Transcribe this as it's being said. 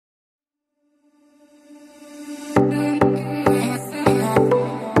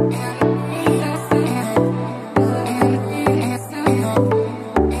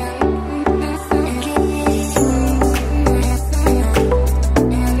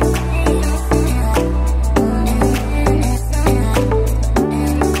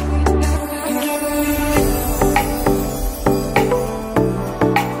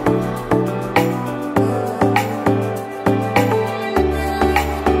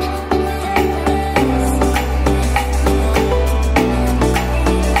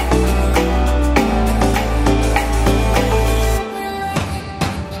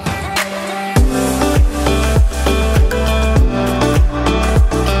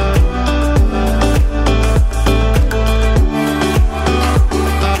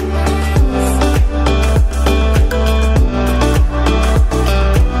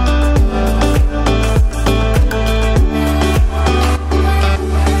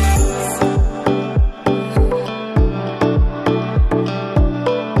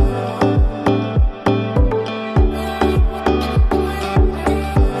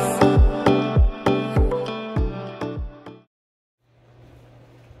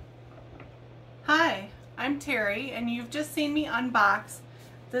I'm Terry, and you've just seen me unbox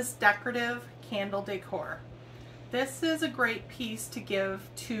this decorative candle decor. This is a great piece to give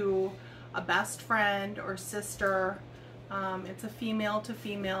to a best friend or sister. It's a female to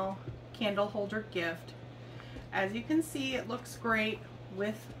female candle holder gift. As you can see, it looks great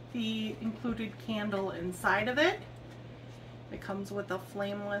with the included candle inside of it. It comes with a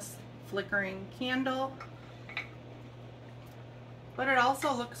flameless flickering candle, but it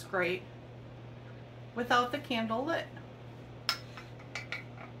also looks great without the candle lit.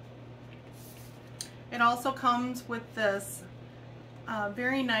 It also comes with this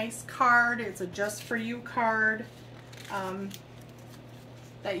very nice card. It's a just for you card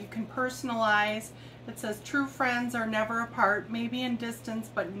that you can personalize. It says, true friends are never apart, maybe in distance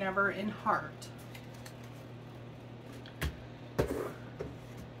but never in heart.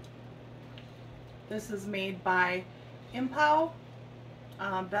 This is made by Impow.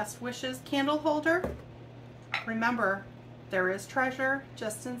 Best Wishes candle holder. Remember, there is treasure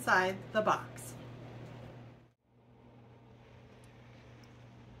just inside the box.